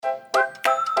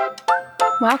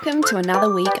Welcome to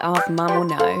another week of Mum or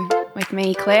No, with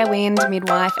me, Claire Wind,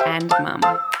 midwife and mum.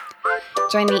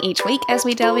 Join me each week as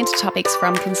we delve into topics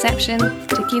from conception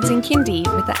to kids in kindy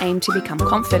with the aim to become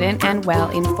confident and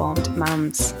well-informed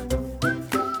mums.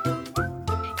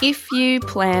 If you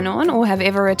plan on or have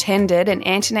ever attended an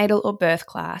antenatal or birth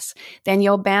class, then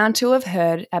you're bound to have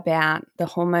heard about the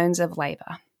hormones of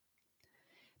labour.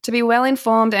 To be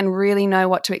well-informed and really know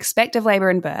what to expect of labour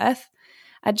and birth,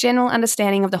 a general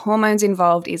understanding of the hormones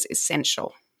involved is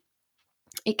essential.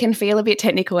 It can feel a bit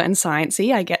technical and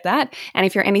sciencey, I get that. And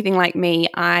if you're anything like me,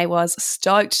 I was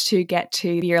stoked to get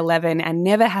to year 11 and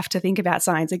never have to think about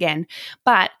science again.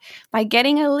 But by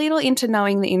getting a little into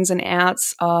knowing the ins and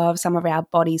outs of some of our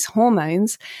body's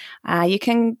hormones, you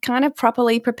can kind of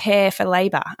properly prepare for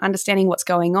labour, understanding what's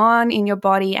going on in your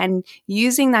body and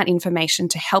using that information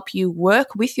to help you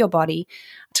work with your body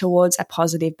towards a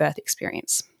positive birth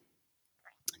experience.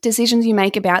 Decisions you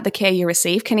make about the care you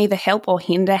receive can either help or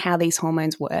hinder how these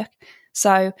hormones work.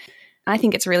 So I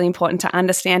think it's really important to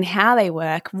understand how they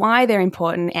work, why they're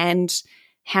important, and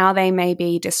how they may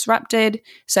be disrupted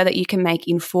so that you can make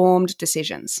informed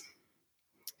decisions.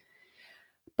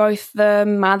 Both the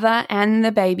mother and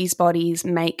the baby's bodies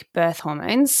make birth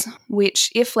hormones,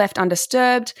 which, if left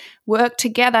undisturbed, work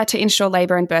together to ensure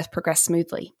labour and birth progress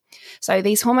smoothly. So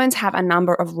these hormones have a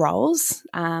number of roles: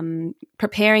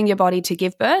 preparing your body to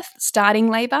give birth, starting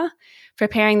labour,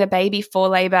 preparing the baby for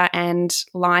labour and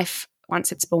life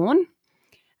once it's born,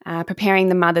 preparing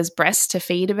the mother's breast to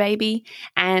feed a baby,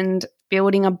 and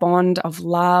building a bond of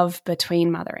love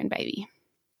between mother and baby.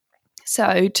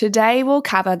 So today we'll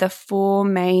cover the four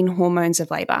main hormones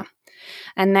of labour,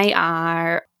 and they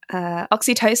are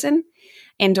oxytocin,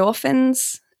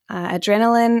 endorphins,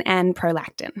 adrenaline, and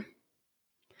prolactin.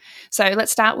 So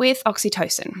let's start with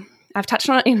oxytocin. I've touched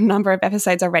on it in a number of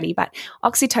episodes already, but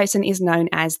oxytocin is known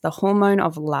as the hormone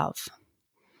of love.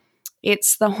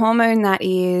 It's the hormone that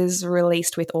is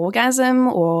released with orgasm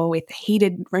or with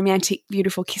heated, romantic,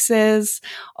 beautiful kisses,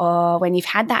 or when you've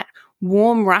had that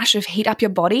warm rush of heat up your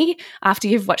body after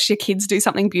you've watched your kids do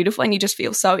something beautiful and you just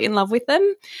feel so in love with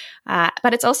them.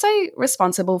 But it's also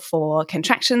responsible for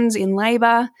contractions in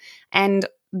labour and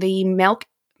the milk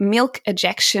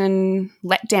ejection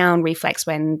letdown reflex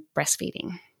when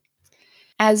breastfeeding.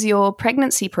 As your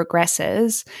pregnancy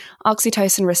progresses,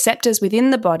 oxytocin receptors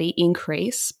within the body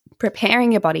increase,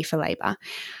 preparing your body for labour.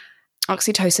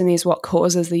 Oxytocin is what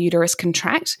causes the uterus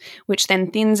contract, which then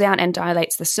thins out and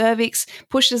dilates the cervix,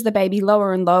 pushes the baby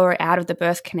lower and lower out of the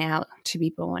birth canal to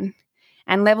be born.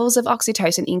 And levels of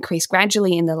oxytocin increase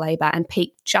gradually in the labour and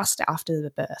peak just after the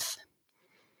birth.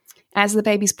 As the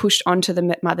baby's pushed onto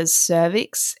the mother's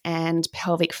cervix and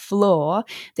pelvic floor,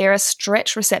 there are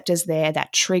stretch receptors there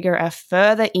that trigger a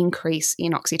further increase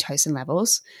in oxytocin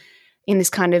levels in this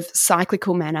kind of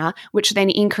cyclical manner, which then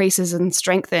increases and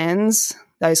strengthens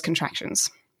those contractions.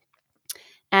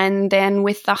 And then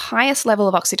with the highest level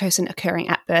of oxytocin occurring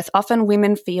at birth, often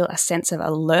women feel a sense of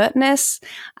alertness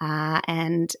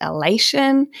and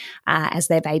elation as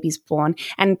their baby's born.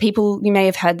 And you may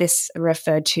have heard this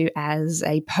referred to as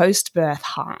a post-birth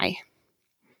high.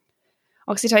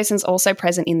 Oxytocin is also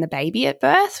present in the baby at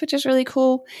birth, which is really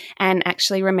cool, and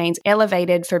actually remains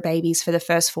elevated for babies for the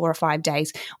first 4 or 5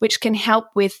 days, which can help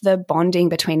with the bonding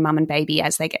between mum and baby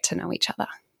as they get to know each other.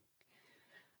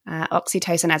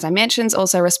 Oxytocin, as I mentioned, is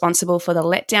also responsible for the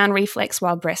letdown reflex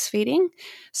while breastfeeding.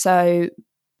 So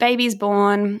baby's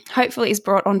born, hopefully is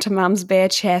brought onto mum's bare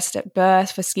chest at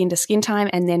birth for skin-to-skin time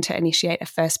and then to initiate a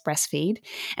first breastfeed.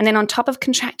 And then on top of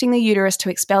contracting the uterus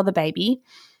to expel the baby,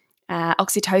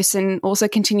 oxytocin also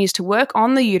continues to work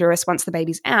on the uterus once the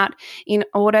baby's out in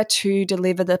order to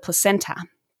deliver the placenta.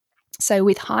 So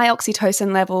with high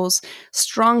oxytocin levels,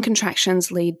 strong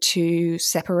contractions lead to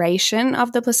separation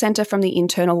of the placenta from the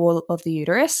internal wall of the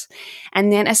uterus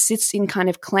and then assists in kind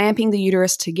of clamping the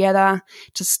uterus together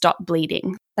to stop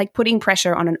bleeding, like putting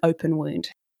pressure on an open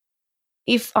wound.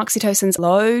 If oxytocin's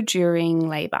low during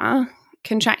labour,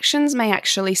 contractions may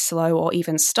actually slow or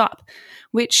even stop,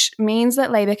 which means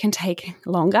that labour can take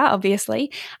longer,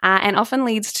 obviously, and often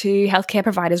leads to healthcare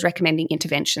providers recommending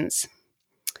interventions.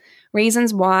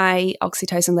 Reasons why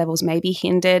oxytocin levels may be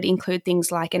hindered include things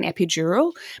like an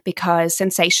epidural, because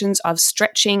sensations of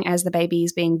stretching as the baby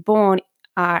is being born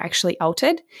are actually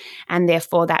altered, and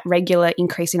therefore that regular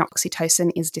increase in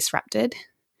oxytocin is disrupted.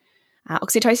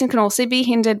 Oxytocin can also be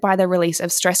hindered by the release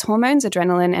of stress hormones,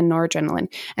 adrenaline and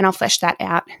noradrenaline, and I'll flesh that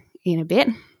out in a bit.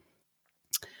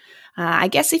 I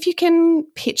guess if you can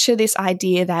picture this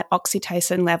idea that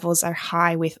oxytocin levels are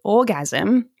high with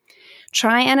orgasm,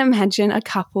 Try and imagine a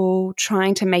couple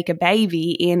trying to make a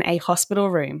baby in a hospital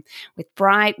room with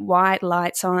bright white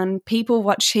lights on, people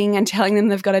watching and telling them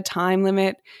they've got a time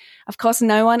limit. Of course,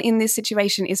 no one in this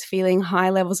situation is feeling high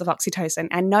levels of oxytocin,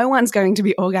 and no one's going to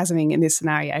be orgasming in this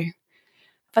scenario.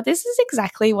 But this is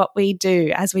exactly what we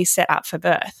do as we set up for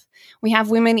birth. We have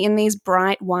women in these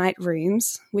bright white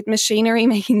rooms with machinery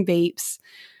making beeps,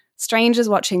 strangers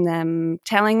watching them,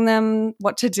 telling them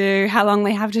what to do, how long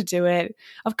they have to do it.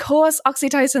 Of course,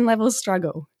 oxytocin levels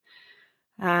struggle.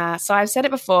 So I've said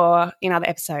it before in other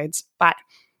episodes, but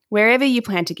wherever you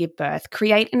plan to give birth,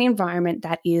 create an environment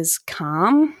that is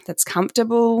calm, that's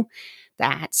comfortable,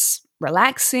 that's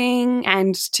relaxing,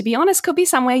 and to be honest, could be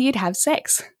somewhere you'd have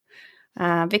sex.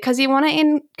 Because you want to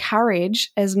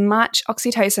encourage as much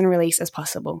oxytocin release as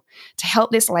possible to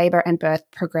help this labour and birth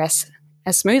progress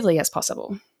as smoothly as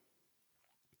possible.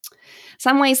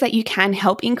 Some ways that you can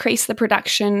help increase the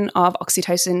production of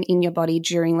oxytocin in your body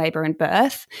during labour and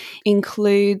birth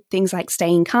include things like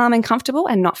staying calm and comfortable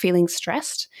and not feeling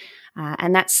stressed,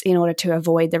 and that's in order to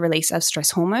avoid the release of stress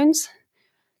hormones.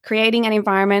 Creating an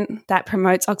environment that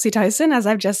promotes oxytocin, as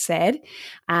I've just said,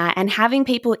 and having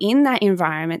people in that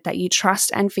environment that you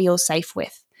trust and feel safe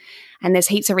with. And there's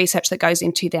heaps of research that goes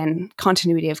into then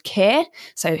continuity of care,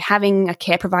 so having a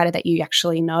care provider that you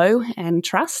actually know and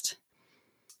trust.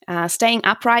 Staying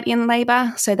upright in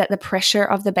labour so that the pressure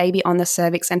of the baby on the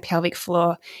cervix and pelvic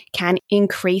floor can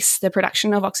increase the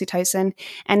production of oxytocin,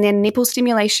 and then nipple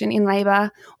stimulation in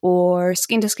labour or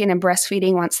skin-to-skin and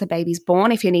breastfeeding once the baby's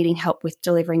born if you're needing help with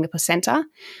delivering the placenta,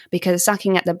 because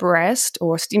sucking at the breast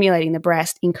or stimulating the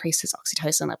breast increases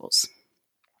oxytocin levels.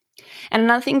 And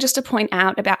another thing just to point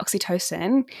out about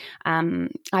oxytocin,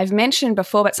 I've mentioned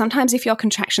before, but sometimes if your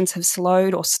contractions have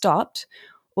slowed or stopped,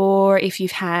 or if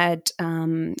you've had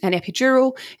an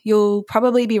epidural, you'll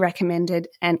probably be recommended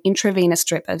an intravenous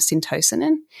drip of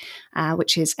syntocinon,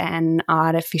 which is an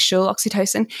artificial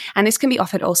oxytocin. And this can be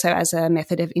offered also as a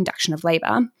method of induction of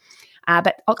labour.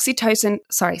 But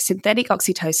synthetic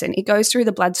oxytocin, it goes through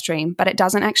the bloodstream, but it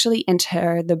doesn't actually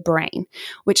enter the brain,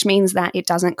 which means that it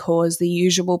doesn't cause the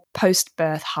usual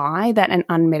post-birth high that an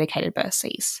unmedicated birth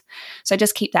sees. So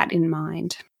just keep that in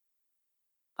mind.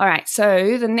 All right,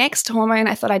 so the next hormone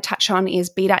I thought I'd touch on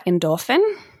is beta-endorphin,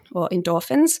 or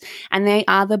endorphins, and they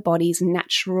are the body's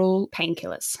natural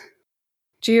painkillers.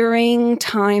 During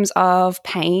times of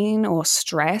pain or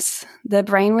stress, the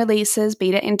brain releases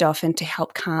beta-endorphin to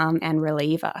help calm and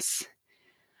relieve us.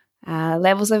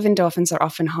 Levels of endorphins are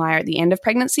often higher at the end of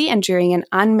pregnancy, and during an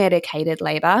unmedicated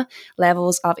labour,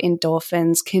 levels of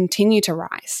endorphins continue to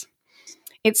rise.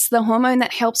 It's the hormone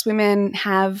that helps women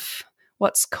have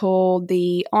what's called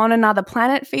the on another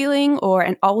planet feeling or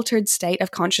an altered state of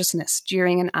consciousness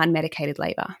during an unmedicated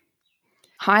labour.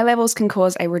 High levels can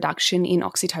cause a reduction in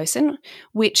oxytocin,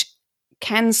 which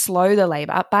can slow the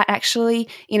labour, but actually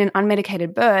in an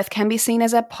unmedicated birth can be seen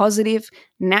as a positive,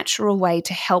 natural way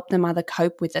to help the mother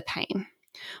cope with the pain.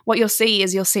 What you'll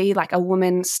see like a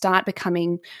woman start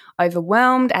becoming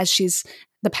overwhelmed as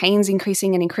the pain's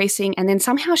increasing, and then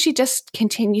somehow she just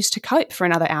continues to cope for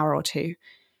another hour or two.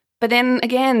 But then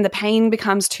again, the pain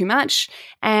becomes too much,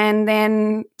 and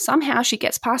then somehow she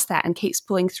gets past that and keeps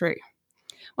pulling through.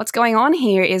 What's going on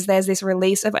here is there's this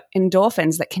release of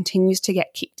endorphins that continues to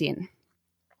get kicked in.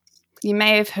 You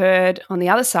may have heard on the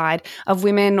other side of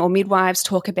women or midwives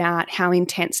talk about how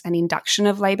intense an induction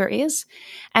of labour is.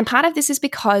 And part of this is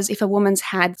because if a woman's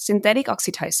had synthetic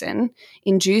oxytocin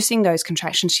inducing those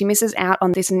contractions, she misses out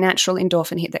on this natural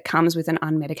endorphin hit that comes with an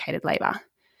unmedicated labour.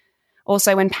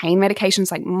 Also, when pain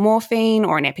medications like morphine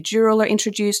or an epidural are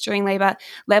introduced during labour,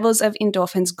 levels of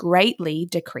endorphins greatly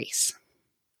decrease.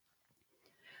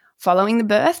 Following the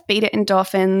birth,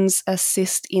 beta-endorphins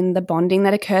assist in the bonding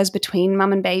that occurs between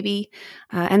mum and baby,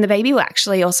 and the baby will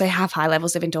actually also have high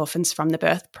levels of endorphins from the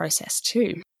birth process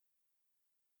too.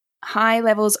 High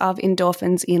levels of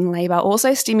endorphins in labour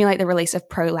also stimulate the release of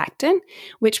prolactin,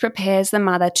 which prepares the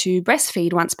mother to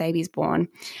breastfeed once baby's born.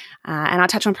 And I'll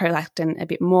touch on prolactin a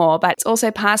bit more, but it's also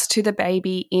passed to the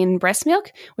baby in breast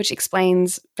milk, which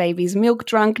explains baby's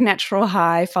milk-drunk natural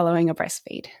high following a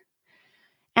breastfeed.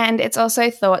 And it's also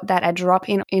thought that a drop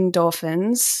in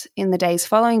endorphins in the days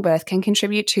following birth can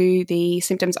contribute to the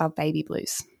symptoms of baby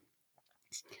blues.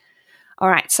 All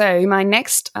right, so my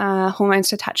next hormones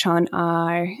to touch on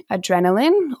are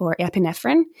adrenaline or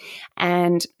epinephrine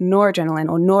and noradrenaline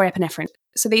or norepinephrine.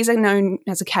 So these are known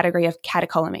as a category of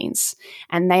catecholamines,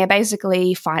 and they are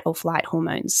basically fight or flight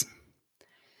hormones.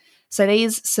 So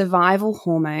these survival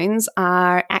hormones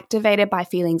are activated by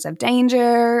feelings of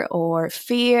danger or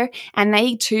fear, and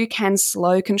they too can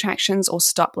slow contractions or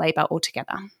stop labour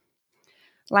altogether.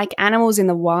 Like animals in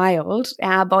the wild,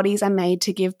 our bodies are made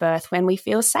to give birth when we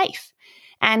feel safe.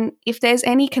 And if there's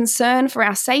any concern for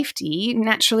our safety,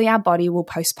 naturally our body will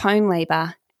postpone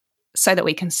labour so that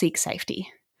we can seek safety.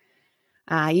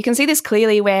 You can see this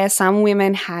clearly where some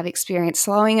women have experienced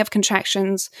slowing of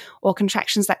contractions or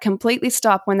contractions that completely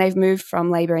stop when they've moved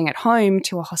from labouring at home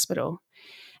to a hospital.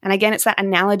 And again, it's that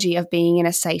analogy of being in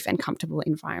a safe and comfortable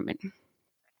environment.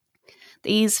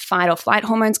 These fight or flight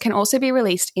hormones can also be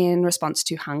released in response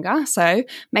to hunger. So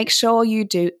make sure you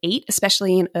do eat,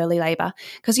 especially in early labour,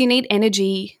 because you need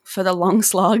energy for the long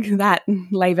slog that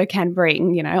labour can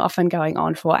bring, often going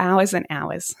on for hours and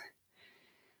hours.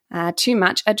 Too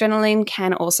much adrenaline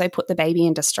can also put the baby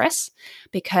in distress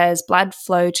because blood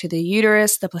flow to the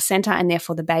uterus, the placenta, and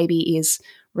therefore the baby is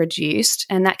reduced.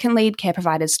 And that can lead care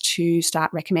providers to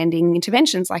start recommending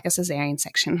interventions like a caesarean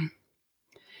section.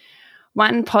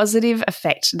 One positive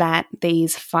effect that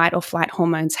these fight or flight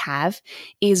hormones have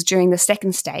is during the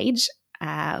second stage,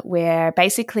 where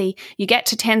basically you get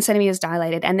to 10 centimeters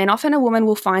dilated, and then often a woman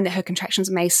will find that her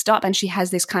contractions may stop and she has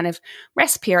this kind of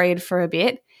rest period for a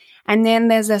bit. And then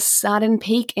there's a sudden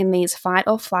peak in these fight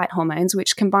or flight hormones,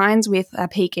 which combines with a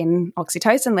peak in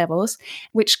oxytocin levels,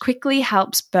 which quickly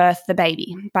helps birth the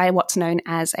baby by what's known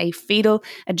as a fetal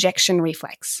ejection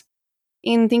reflex.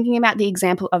 In thinking about the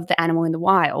example of the animal in the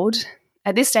wild,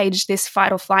 at this stage, this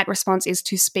fight or flight response is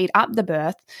to speed up the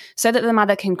birth so that the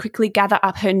mother can quickly gather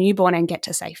up her newborn and get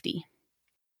to safety.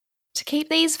 To keep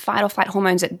these fight or flight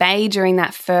hormones at bay during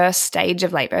that first stage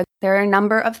of labour, there are a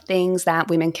number of things that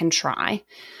women can try.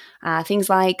 Things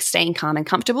like staying calm and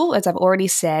comfortable, as I've already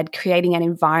said, creating an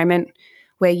environment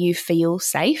where you feel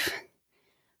safe.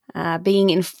 Being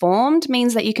informed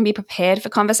means that you can be prepared for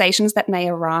conversations that may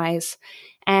arise,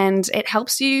 and it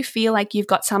helps you feel like you've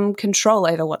got some control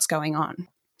over what's going on.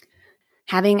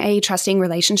 Having a trusting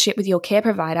relationship with your care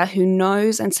provider who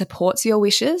knows and supports your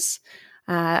wishes.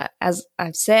 As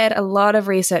I've said, a lot of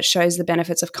research shows the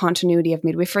benefits of continuity of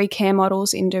midwifery care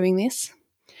models in doing this.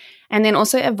 And then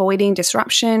also avoiding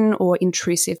disruption or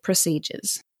intrusive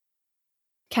procedures.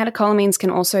 Catecholamines can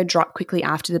also drop quickly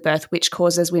after the birth, which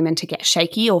causes women to get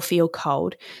shaky or feel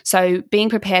cold. So being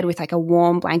prepared with like a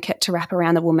warm blanket to wrap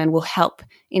around the woman will help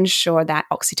ensure that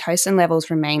oxytocin levels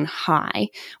remain high,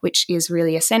 which is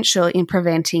really essential in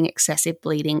preventing excessive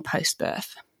bleeding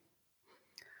post-birth.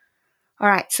 All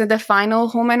right, so the final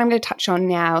hormone I'm going to touch on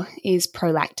now is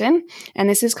prolactin, and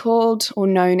this is called or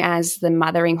known as the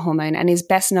mothering hormone and is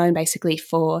best known basically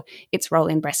for its role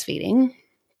in breastfeeding.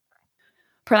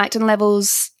 Prolactin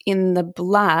levels in the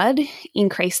blood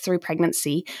increase through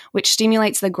pregnancy, which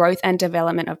stimulates the growth and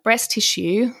development of breast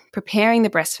tissue, preparing the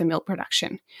breast for milk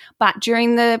production. But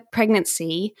during the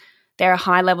pregnancy, there are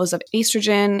high levels of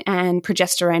estrogen and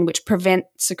progesterone, which prevent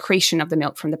secretion of the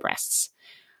milk from the breasts.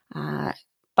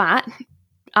 But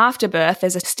after birth,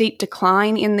 there's a steep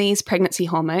decline in these pregnancy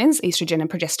hormones, estrogen and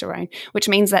progesterone, which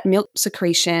means that milk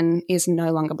secretion is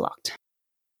no longer blocked.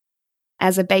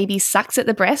 As a baby sucks at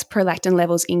the breast, prolactin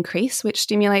levels increase, which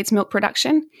stimulates milk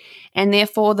production. And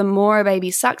therefore, the more a baby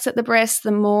sucks at the breast,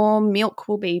 the more milk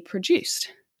will be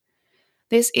produced.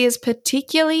 This is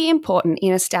particularly important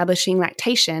in establishing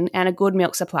lactation and a good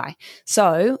milk supply.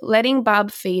 So letting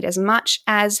bub feed as much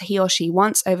as he or she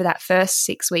wants over that first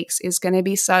 6 weeks is going to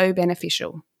be so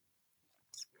beneficial.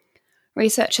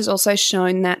 Research has also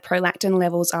shown that prolactin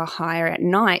levels are higher at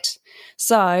night.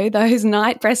 So those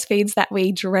night breastfeeds that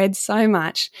we dread so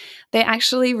much, they're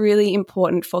actually really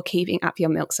important for keeping up your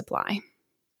milk supply.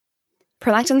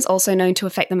 Prolactin is also known to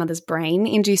affect the mother's brain,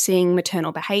 inducing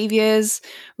maternal behaviours,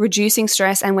 reducing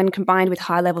stress, and when combined with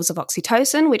high levels of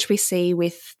oxytocin, which we see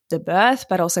with the birth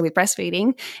but also with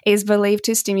breastfeeding, is believed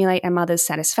to stimulate a mother's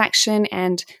satisfaction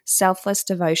and selfless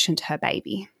devotion to her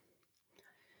baby.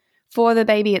 For the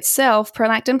baby itself,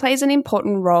 prolactin plays an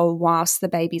important role whilst the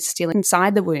baby's still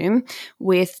inside the womb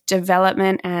with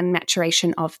development and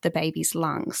maturation of the baby's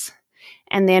lungs.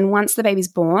 And then once the baby's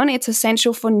born, it's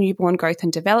essential for newborn growth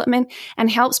and development and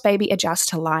helps baby adjust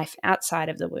to life outside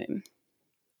of the womb.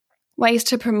 Ways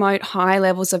to promote high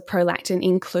levels of prolactin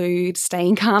include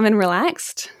staying calm and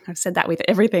relaxed. I've said that with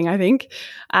everything, I think.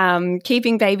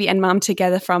 Keeping baby and mum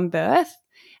together from birth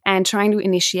and trying to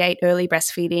initiate early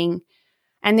breastfeeding,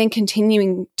 and then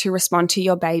continuing to respond to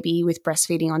your baby with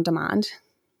breastfeeding on demand.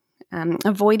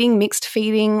 Avoiding mixed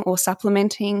feeding or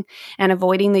supplementing, and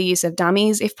avoiding the use of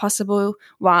dummies if possible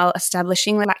while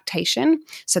establishing lactation.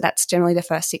 So that's generally the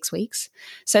first 6 weeks,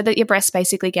 so that your breasts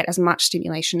basically get as much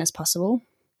stimulation as possible.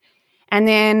 And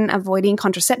then avoiding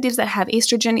contraceptives that have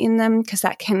estrogen in them because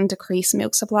that can decrease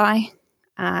milk supply.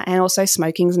 And also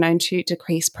smoking is known to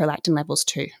decrease prolactin levels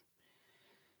too.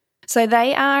 So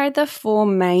they are the 4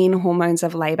 main hormones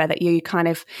of labour that you kind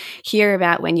of hear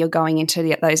about when you're going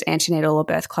into those antenatal or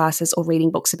birth classes or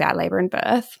reading books about labour and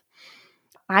birth.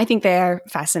 I think they're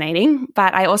fascinating,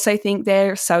 but I also think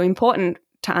they're so important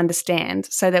to understand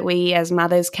so that we as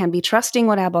mothers can be trusting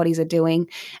what our bodies are doing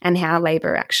and how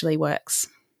labour actually works.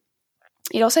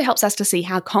 It also helps us to see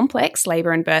how complex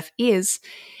labour and birth is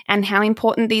and how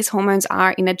important these hormones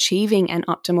are in achieving an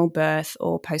optimal birth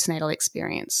or postnatal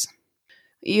experience.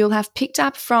 You'll have picked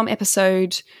up from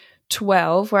episode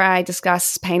 12 where I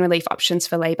discuss pain relief options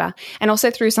for labour, and also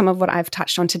through some of what I've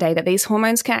touched on today, that these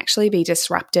hormones can actually be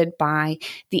disrupted by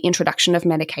the introduction of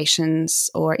medications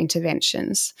or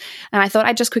interventions. And I thought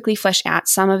I'd just quickly flesh out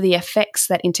some of the effects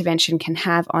that intervention can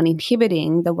have on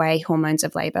inhibiting the way hormones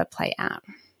of labour play out.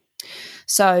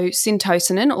 So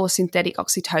syntocinon, or synthetic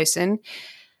oxytocin,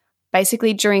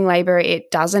 basically during labour it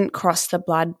doesn't cross the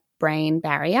blood-brain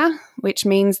barrier, which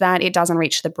means that it doesn't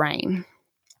reach the brain.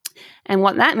 And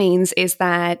what that means is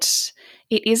that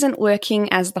it isn't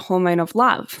working as the hormone of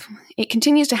love. It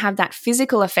continues to have that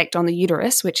physical effect on the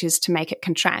uterus, which is to make it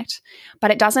contract,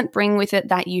 but it doesn't bring with it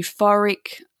that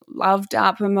euphoric,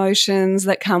 loved-up emotions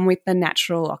that come with the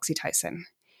natural oxytocin.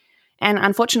 And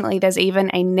unfortunately, there's even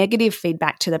a negative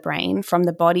feedback to the brain from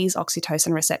the body's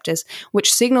oxytocin receptors,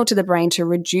 which signal to the brain to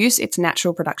reduce its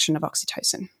natural production of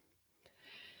oxytocin.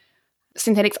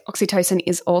 Synthetic oxytocin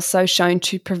is also shown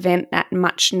to prevent that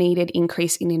much needed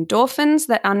increase in endorphins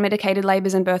that unmedicated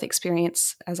labours and birth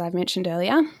experience, as I've mentioned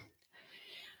earlier.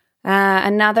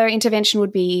 Another intervention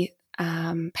would be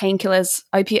painkillers,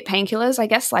 opiate painkillers, I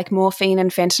guess, like morphine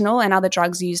and fentanyl and other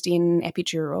drugs used in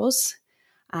epidurals.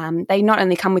 They not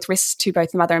only come with risks to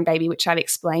both the mother and baby, which I've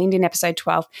explained in episode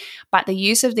 12, but the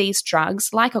use of these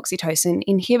drugs, like oxytocin,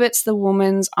 inhibits the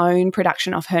woman's own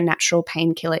production of her natural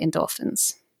painkiller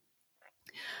endorphins.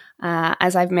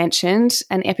 As I've mentioned,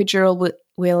 an epidural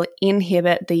will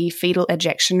inhibit the fetal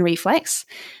ejection reflex,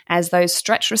 as those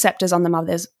stretch receptors on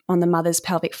the mother's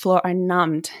pelvic floor are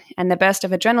numbed, and the burst of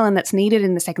adrenaline that's needed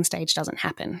in the second stage doesn't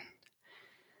happen.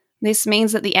 This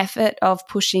means that the effort of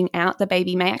pushing out the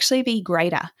baby may actually be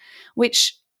greater,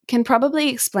 which can probably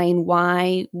explain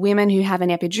why women who have an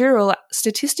epidural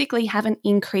statistically have an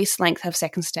increased length of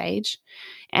second stage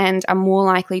and are more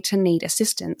likely to need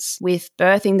assistance with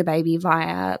birthing the baby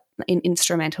via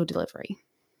instrumental delivery.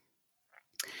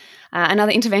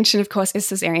 Another intervention, of course, is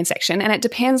caesarean section, and it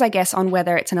depends, I guess, on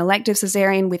whether it's an elective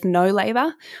caesarean with no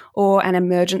labour or an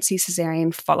emergency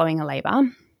caesarean following a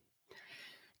labour.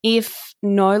 If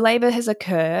no labour has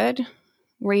occurred,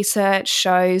 research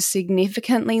shows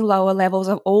significantly lower levels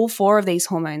of all 4 of these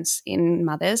hormones in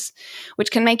mothers,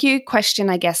 which can make you question,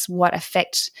 I guess, what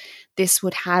effect this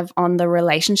would have on the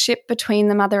relationship between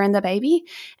the mother and the baby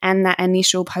and that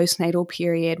initial postnatal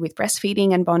period with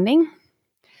breastfeeding and bonding.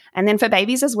 And then for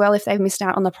babies as well, if they've missed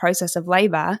out on the process of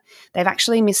labour, they've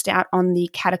actually missed out on the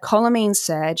catecholamine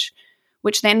surge,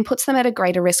 which then puts them at a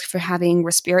greater risk for having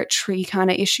respiratory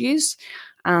kind of issues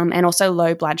and also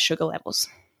low blood sugar levels.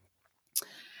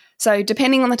 So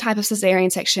depending on the type of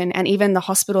caesarean section and even the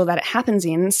hospital that it happens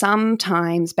in,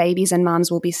 sometimes babies and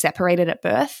mums will be separated at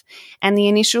birth, and the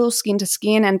initial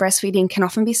skin-to-skin and breastfeeding can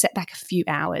often be set back a few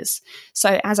hours.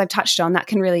 So as I've touched on, that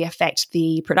can really affect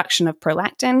the production of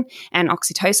prolactin and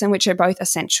oxytocin, which are both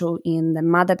essential in the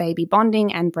mother-baby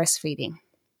bonding and breastfeeding.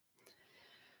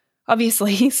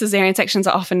 Obviously, caesarean sections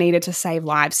are often needed to save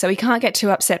lives, so we can't get too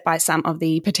upset by some of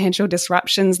the potential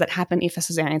disruptions that happen if a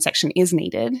caesarean section is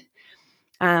needed.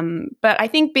 But I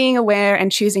think being aware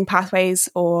and choosing pathways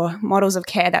or models of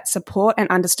care that support an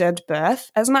undisturbed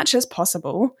birth as much as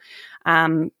possible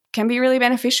can be really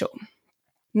beneficial.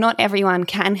 Not everyone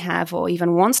can have or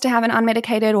even wants to have an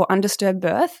unmedicated or undisturbed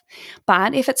birth,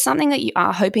 but if it's something that you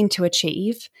are hoping to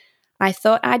achieve, I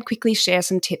thought I'd quickly share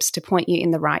some tips to point you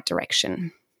in the right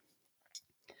direction.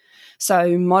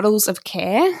 So, models of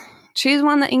care. Choose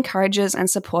one that encourages and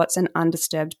supports an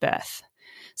undisturbed birth.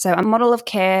 So a model of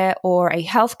care or a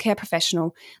healthcare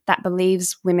professional that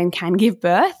believes women can give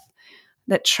birth,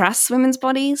 that trusts women's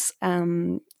bodies,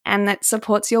 and that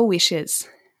supports your wishes.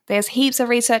 There's heaps of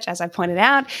research, as I pointed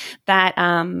out, that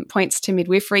points to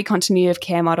midwifery continuity of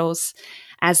care models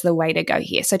as the way to go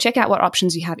here. So check out what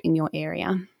options you have in your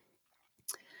area.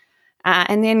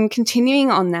 And then continuing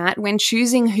on that, when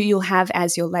choosing who you'll have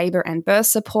as your labour and birth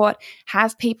support,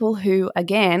 have people who,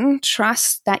 again,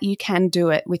 trust that you can do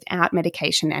it without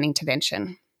medication and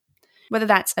intervention. Whether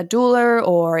that's a doula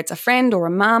or it's a friend or a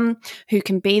mum who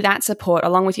can be that support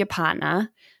along with your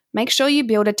partner, make sure you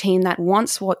build a team that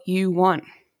wants what you want.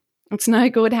 It's no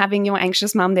good having your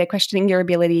anxious mum there questioning your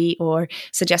ability or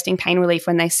suggesting pain relief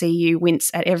when they see you wince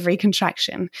at every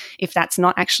contraction, if that's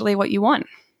not actually what you want.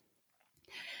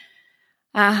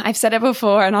 I've said it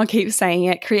before and I'll keep saying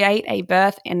it. Create a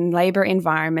birth and labour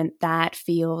environment that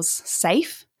feels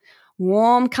safe,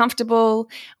 warm, comfortable,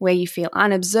 where you feel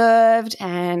unobserved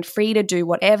and free to do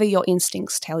whatever your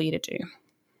instincts tell you to do.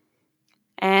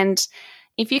 And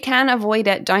if you can avoid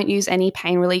it, don't use any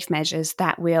pain relief measures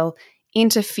that will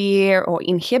interfere or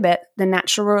inhibit the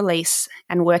natural release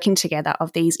and working together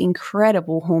of these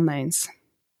incredible hormones.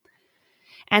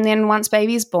 And then once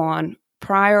baby's born,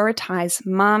 prioritize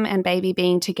mum and baby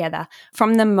being together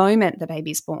from the moment the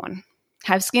baby's born.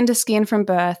 Have skin to skin from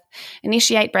birth,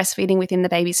 initiate breastfeeding within the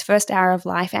baby's first hour of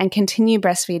life, and continue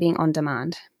breastfeeding on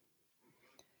demand.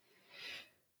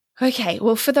 Okay,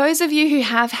 well, for those of you who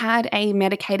have had a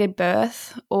medicated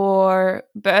birth or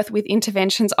birth with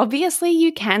interventions, obviously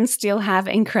you can still have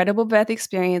incredible birth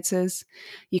experiences.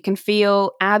 You can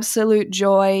feel absolute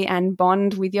joy and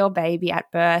bond with your baby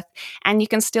at birth, and you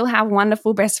can still have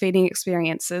wonderful breastfeeding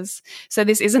experiences. So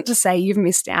this isn't to say you've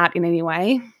missed out in any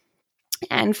way.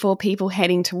 And for people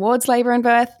heading towards labour and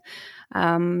birth,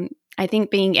 I think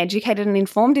being educated and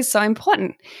informed is so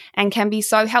important and can be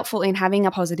so helpful in having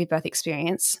a positive birth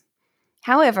experience.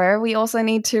 However, we also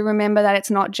need to remember that it's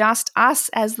not just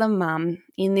us as the mum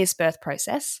in this birth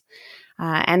process.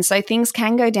 And so things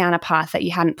can go down a path that you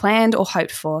hadn't planned or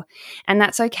hoped for, and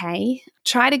that's okay.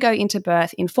 Try to go into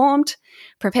birth informed,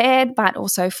 prepared, but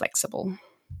also flexible.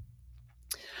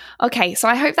 Okay, so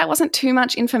I hope that wasn't too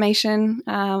much information.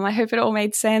 I hope it all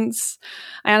made sense.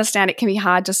 I understand it can be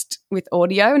hard just with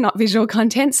audio, not visual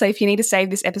content. So if you need to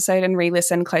save this episode and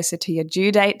re-listen closer to your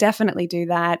due date, definitely do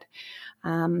that.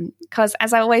 Because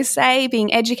as I always say,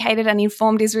 being educated and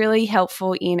informed is really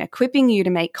helpful in equipping you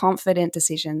to make confident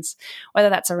decisions,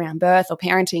 whether that's around birth or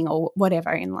parenting or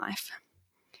whatever in life.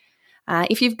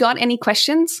 If you've got any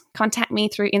questions, contact me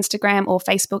through Instagram or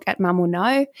Facebook at Mum Will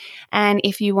Know. And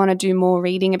if you want to do more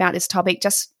reading about this topic,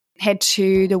 just head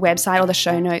to the website or the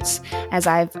show notes as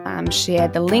I've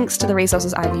shared the links to the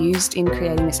resources I've used in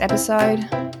creating this episode.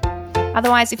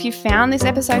 Otherwise, if you found this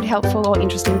episode helpful or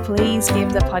interesting, please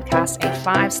give the podcast a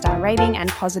 5-star rating and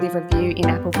positive review in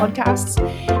Apple Podcasts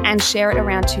and share it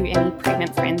around to any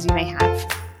pregnant friends you may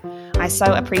have. I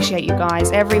so appreciate you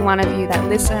guys. Every one of you that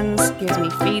listens gives me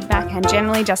feedback and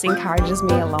generally just encourages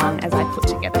me along as I put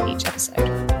together each episode.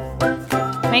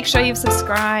 Make sure you've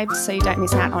subscribed so you don't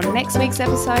miss out on next week's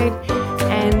episode.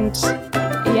 And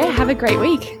yeah, have a great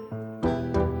week.